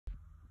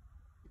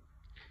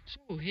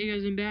So, hey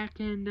guys, I'm back,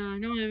 and I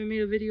know I haven't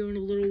made a video in a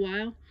little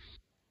while,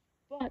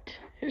 but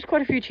there's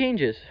quite a few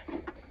changes.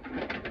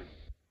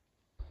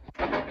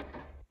 Got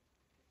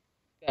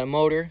a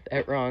motor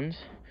that runs.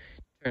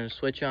 Turn the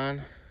switch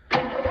on.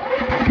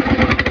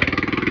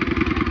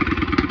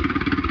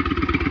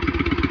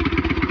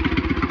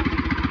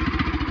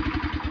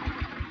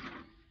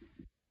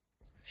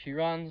 She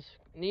runs,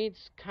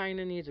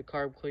 kinda needs a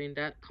carb clean.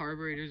 That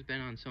carburetor's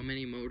been on so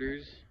many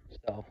motors,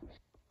 so,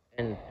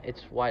 and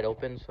it's wide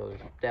open, so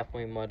there's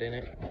definitely mud in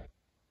it.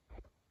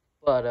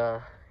 But,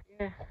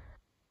 yeah.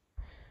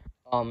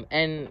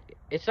 And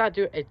it's not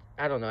doing it.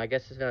 I don't know. I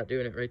guess it's not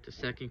doing it right this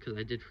second because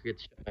I did forget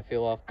to shut my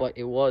fuel off. But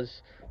it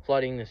was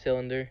flooding the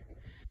cylinder.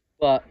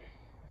 But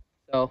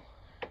so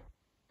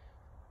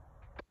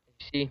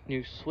you see,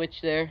 new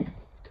switch there.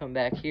 Come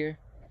back here.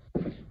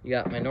 You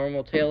got my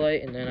normal tail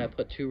light, and then I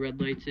put two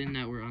red lights in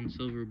that were on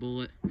silver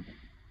bullet.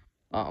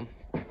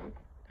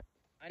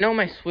 I know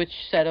my switch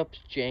setup's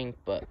jank,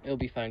 but it'll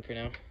be fine for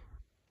now.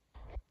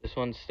 This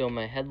one's still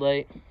my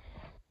headlight.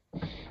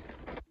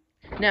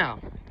 Now,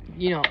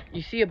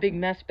 you see a big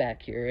mess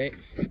back here,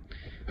 right?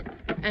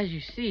 As you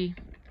see,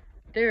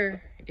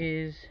 there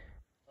is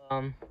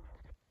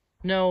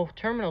no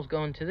terminals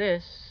going to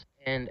this,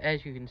 and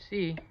as you can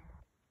see,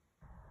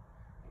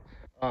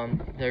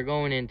 they're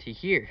going into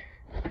here,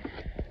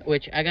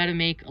 which I gotta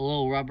make a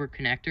little rubber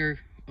connector,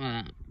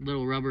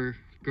 little rubber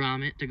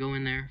grommet to go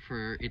in there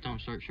for it don't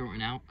start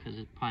shorting out, because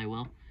it probably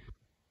will.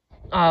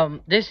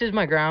 This is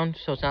my ground,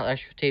 so it's not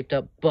electrical taped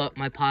up, but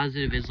my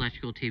positive is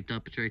electrical taped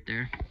up. It's right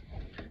there.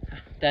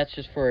 That's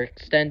just for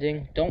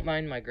extending. Don't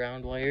mind my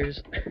ground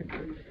wires.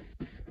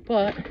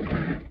 But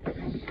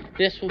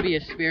this will be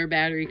a spare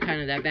battery, kind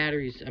of.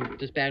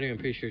 This battery I'm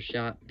pretty sure is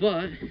shot.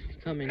 But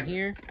come in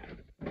here,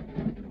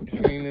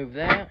 remove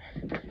that,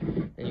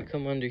 and you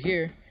come under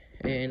here,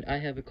 and I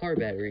have a car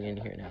battery in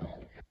here now,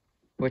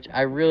 which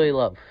I really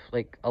love,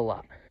 like, a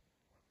lot.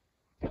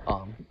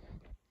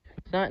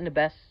 It's not in the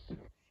best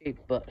shape,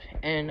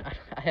 and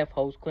I have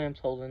hose clamps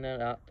holding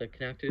that out, the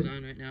connectors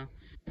on right now,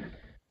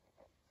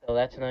 so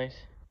that's nice.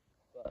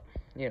 But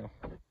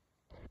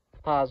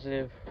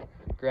positive,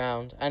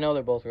 ground. I know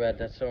they're both red.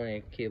 That's the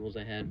only cables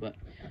I had, but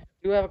I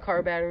do have a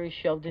car battery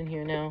shoved in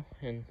here now,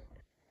 and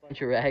a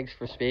bunch of rags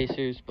for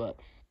spacers, but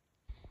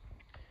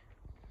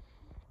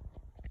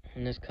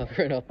I'm just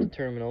covering up the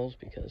terminals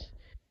because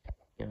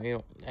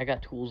I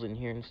got tools in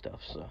here and stuff,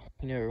 so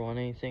you never want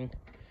anything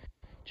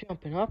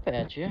jumping up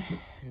at you,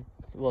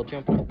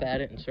 jumping up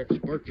at it and starts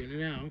working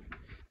it out.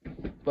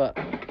 But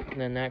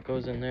then that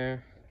goes in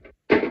there.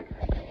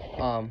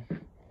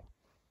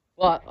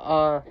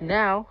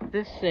 Now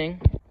this thing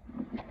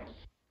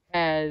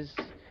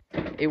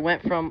it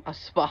went from a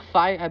 5,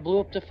 I blew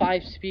up to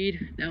 5 speed,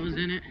 that was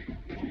in it.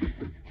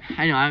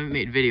 I know I haven't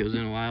made videos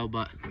in a while,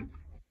 but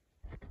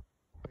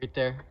right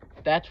there,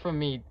 that's from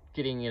me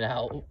getting it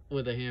out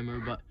with a hammer,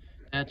 but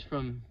that's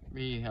from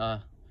me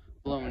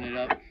blowing it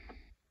up.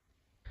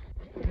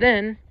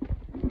 Then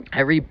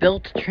I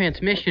rebuilt the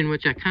transmission,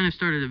 which I kind of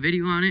started a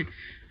video on it,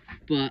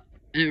 but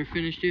I never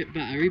finished it.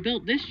 But I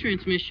rebuilt this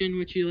transmission,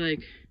 which you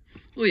like,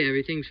 oh yeah,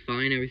 everything's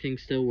fine, everything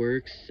still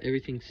works,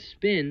 everything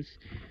spins.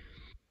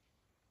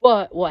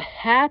 But what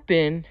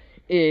happened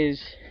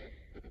is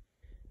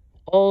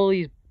all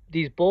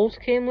these bolts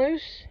came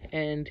loose,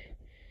 and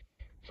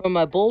from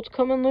my bolts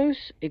coming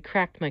loose, it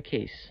cracked my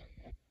case.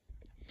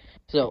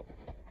 So,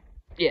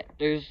 yeah,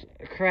 there's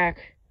a crack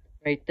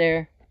right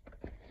there.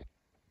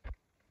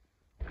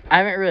 I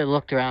haven't really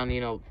looked around,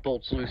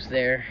 bolts loose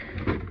there.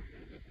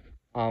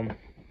 And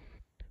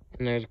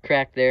there's a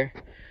crack there.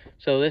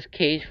 So this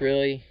case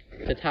really,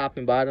 the top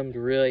and bottom's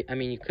really, I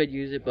mean, you could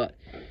use it, but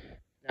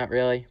not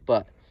really.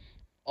 But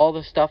all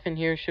the stuff in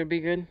here should be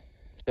good.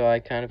 So I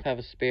kind of have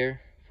a spare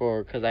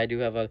because I do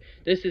have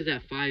this is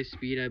at 5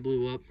 speed I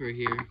blew up right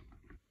here.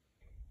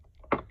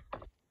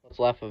 What's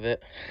left of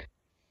it.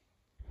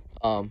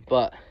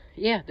 But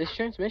yeah, this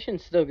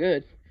transmission's still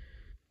good.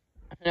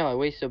 I know I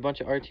wasted a bunch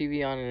of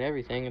RTV on it and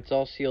everything. It's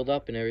all sealed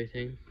up and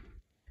everything.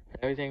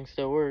 Everything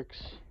still works.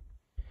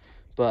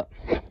 But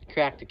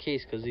cracked the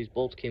case because these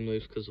bolts came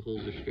loose because the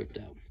holes are stripped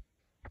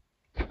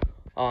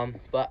out.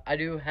 But I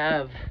do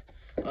have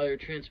other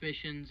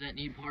transmissions that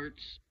need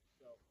parts.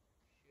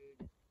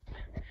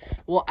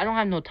 Well, I don't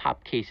have no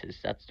top cases.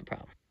 That's the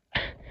problem.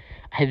 I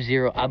have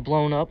 0. I've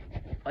blown up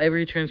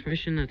every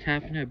transmission that's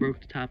happened. I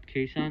broke the top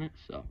case on it.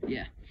 So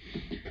yeah.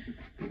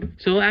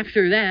 So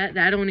after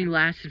that only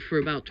lasted for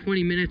about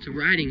 20 minutes of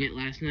riding it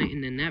last night,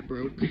 and then that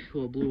broke.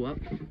 Well, blew up.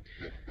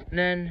 And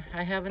then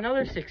I have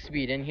another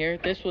 6-speed in here.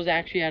 This was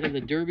actually out of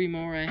the Derby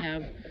mower I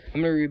have.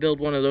 I'm going to rebuild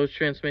one of those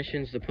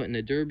transmissions to put in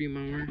the Derby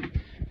mower.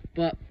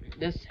 But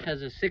this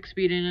has a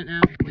 6-speed in it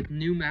now with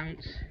new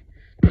mounts.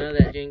 None of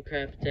that jank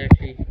crap. It's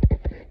actually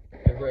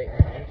the right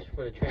mounts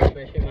for the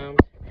transmission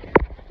mounts.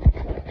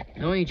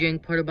 The only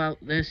jank part about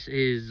this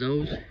is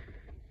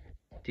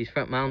these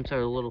front mounts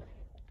are a little,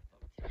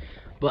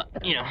 but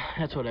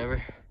that's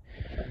whatever.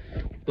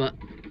 But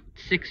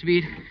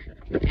 6-speed,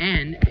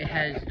 and it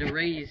has the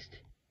raised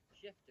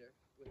shifter,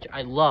 which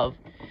I love.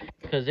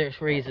 because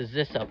this raises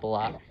this up a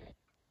lot.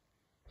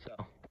 So,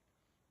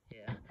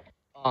 yeah.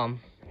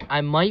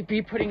 I might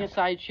be putting a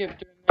side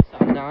shifter in this.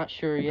 I'm not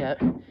sure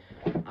yet.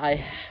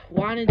 I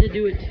wanted to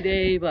do it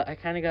today, but I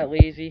kind of got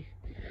lazy.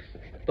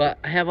 But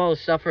I have all the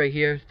stuff right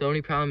here. The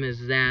only problem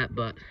is that,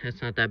 but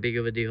that's not that big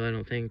of a deal, I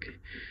don't think.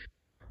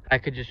 I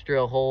could just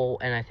drill a hole,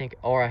 and I think,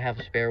 or I have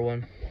a spare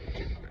one.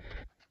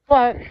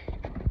 But,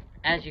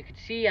 as you can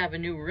see, I have a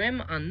new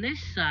rim on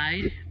this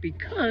side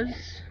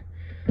because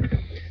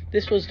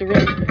this was the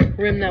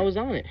rim that was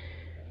on it.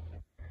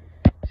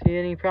 See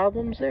any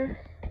problems there?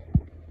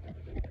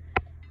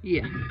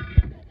 Yeah.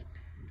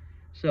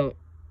 So,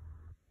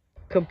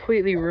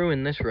 completely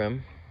ruined this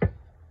rim.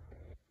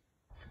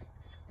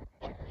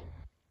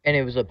 And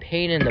it was a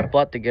pain in the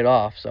butt to get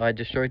off, so I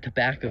destroyed the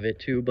back of it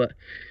too, but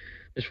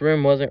this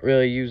rim wasn't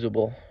really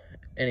usable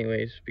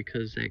anyways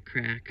because that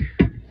crack,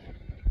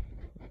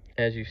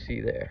 as you see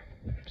there.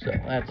 So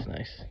that's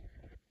nice.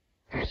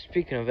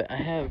 Speaking of it, I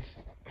have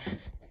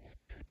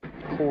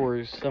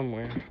cores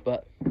somewhere,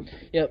 but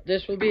yep,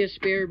 this will be a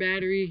spare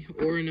battery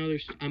or another.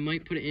 I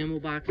might put an ammo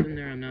box in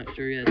there, I'm not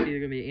sure yet. It's either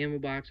gonna be an ammo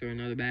box or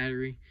another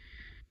battery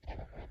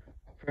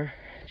for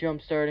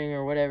jump starting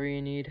or whatever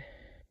you need.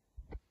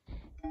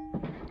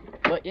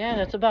 But yeah,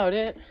 that's about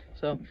it.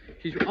 So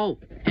she's, oh,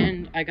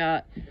 and I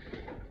got,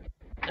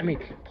 let me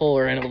pull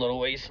her in a little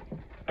ways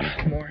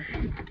more.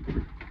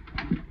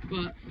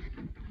 But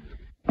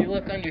if you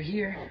look under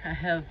here, I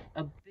have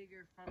a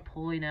bigger front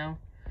pulley now.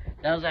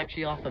 That was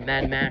actually off of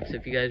Mad Max,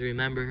 if you guys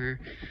remember her.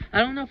 I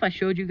don't know if I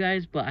showed you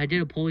guys, but I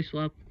did a pulley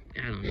swap,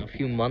 I don't know, a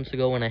few months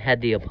ago when I had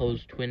the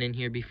opposed twin in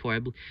here before. I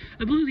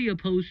blew the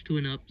opposed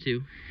twin up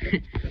too.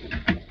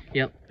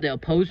 Yep, the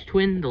opposed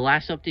twin, the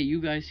last update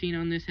you guys seen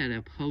on this had an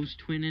opposed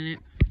twin in it.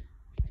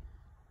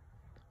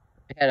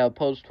 It had an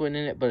opposed twin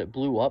in it, but it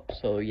blew up,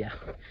 so yeah.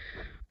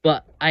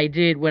 But I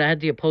did, when I had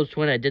the opposed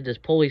twin, I did this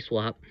pulley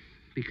swap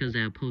because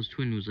that opposed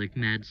twin was like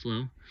mad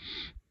slow.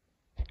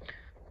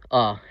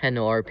 Had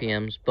no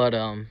RPMs, but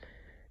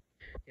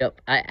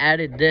yep, I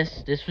added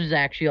this. This was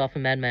actually off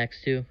of Mad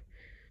Max too.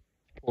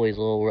 Pulley's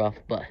a little rough,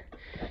 but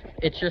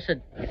it's just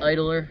an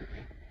idler.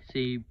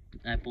 See,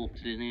 I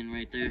bolted it in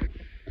right there.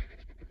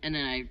 And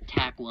then I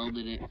tack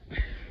welded it.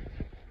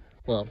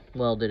 Well,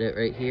 welded it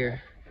right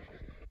here.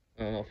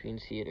 I don't know if you can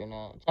see it or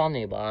not. It's on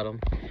the bottom.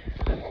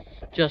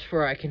 Just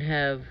for I can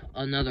have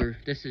another,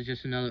 this is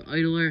just another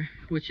idler,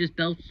 which this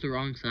belt's the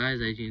wrong size,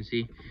 as you can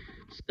see.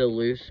 It's still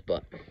loose,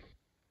 but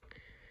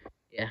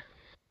yeah.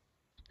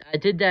 I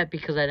did that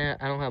because I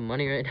don't have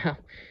money right now,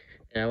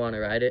 and I want to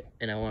ride it,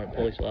 and I want to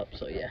pulley swap,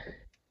 so yeah.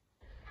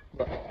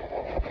 But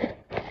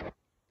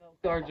belt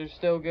guards are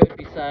still good.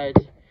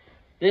 Besides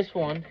this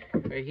one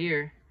right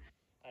here,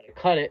 I had to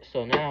cut it,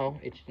 so now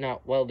it's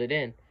not welded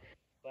in.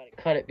 But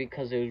I cut it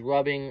because it was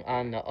rubbing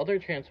on the other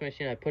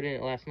transmission I put in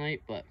it last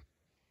night, but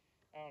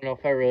I don't know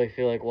if I really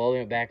feel like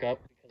welding it back up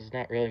because it's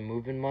not really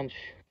moving much.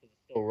 It's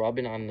still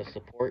rubbing on the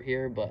support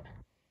here, but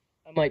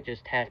I might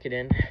just tack it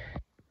in.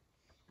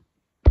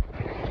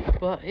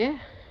 But yeah,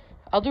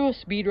 I'll do a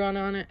speed run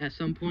on it at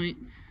some point,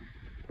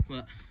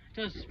 but it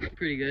does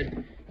pretty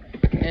good.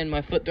 And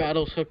my foot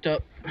throttle's hooked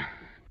up,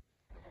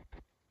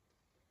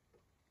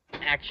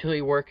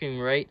 actually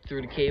working right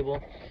through the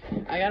cable.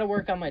 I gotta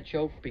work on my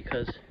choke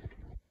because,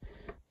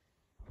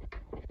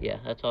 yeah,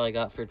 that's all I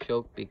got for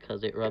choke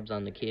because it rubs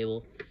on the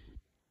cable.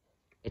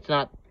 It's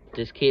not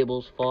this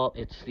cable's fault,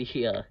 it's the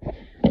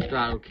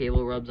throttle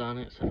cable rubs on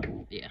it, so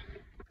yeah.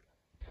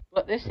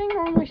 But this thing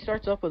normally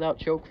starts up without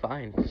choke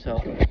fine, so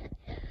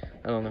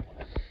I don't know.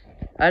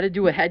 I had to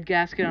do a head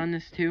gasket on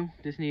this too.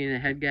 This needed a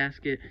head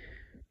gasket.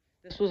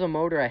 This was a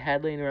motor I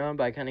had laying around,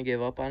 but I kind of gave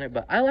up on it.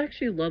 But I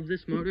actually love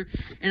this motor,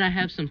 and I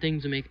have some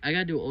things to make. I got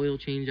to do an oil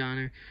change on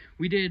her.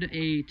 We did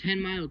a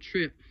 10-mile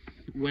trip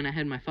when I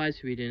had my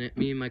 5-speed in it.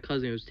 Me and my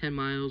cousin, it was 10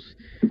 miles.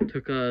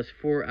 Took us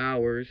 4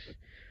 hours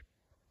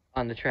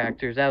on the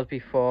tractors. That was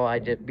before I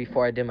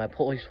did my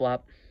pulley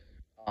swap.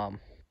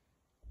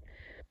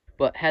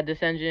 But had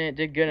this engine, it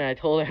did good, and I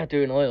told her I'd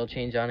do an oil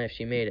change on it if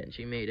she made it, and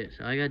she made it.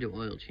 So I got to do an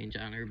oil change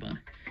on her, but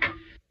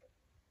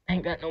I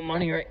ain't got no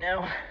money right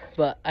now.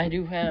 But I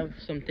do have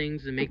some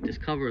things to make this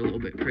cover a little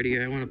bit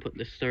prettier. I want to put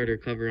the starter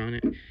cover on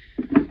it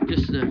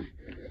just to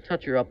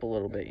touch her up a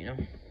little bit, you know.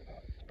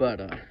 But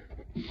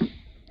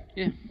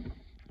yeah,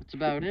 that's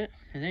about it,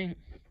 I think.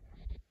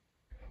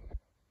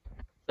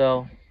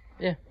 So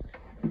yeah,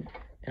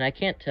 and I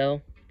can't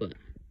tell, but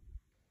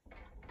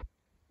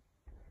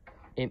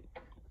it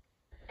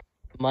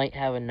might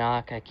have a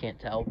knock, I can't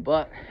tell.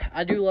 But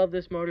I do love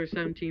this motor,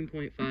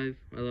 17.5.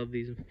 I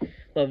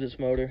love this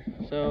motor.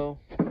 So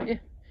yeah.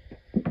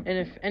 And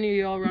if any of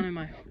y'all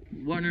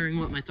wondering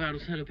what my throttle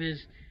setup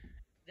is,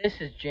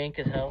 this is jank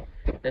as hell.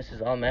 This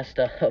is all messed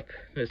up.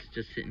 It's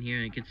just sitting here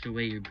and it gets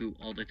away your boot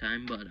all the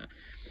time, but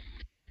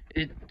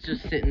it's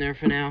just sitting there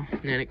for now.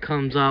 And then it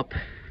comes up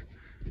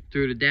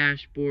through the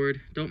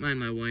dashboard. Don't mind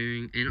my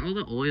wiring. And all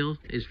the oil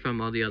is from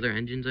all the other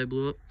engines I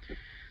blew up.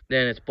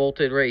 Then it's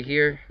bolted right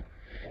here,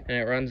 and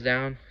it runs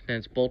down. Then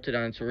it's bolted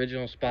on its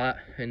original spot,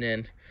 and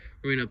then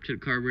Right up to the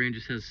carburetor and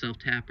just has a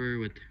self-tapper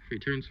with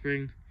return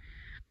spring.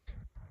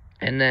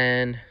 And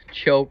then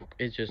choke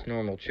is just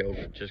normal choke.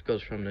 It just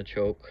goes from the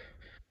choke.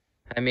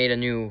 I made a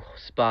new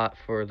spot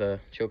for the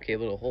choke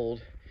cable to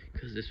hold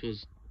because this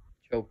was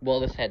choke. Well,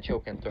 this had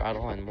choke and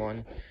throttle in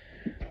one.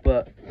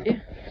 But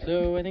yeah,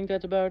 so I think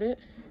that's about it.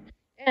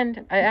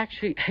 And I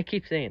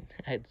keep saying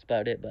that's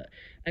about it, but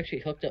I actually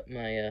hooked up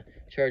my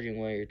charging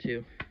wire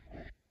too.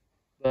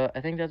 But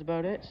I think that's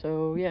about it.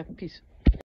 So yeah, peace.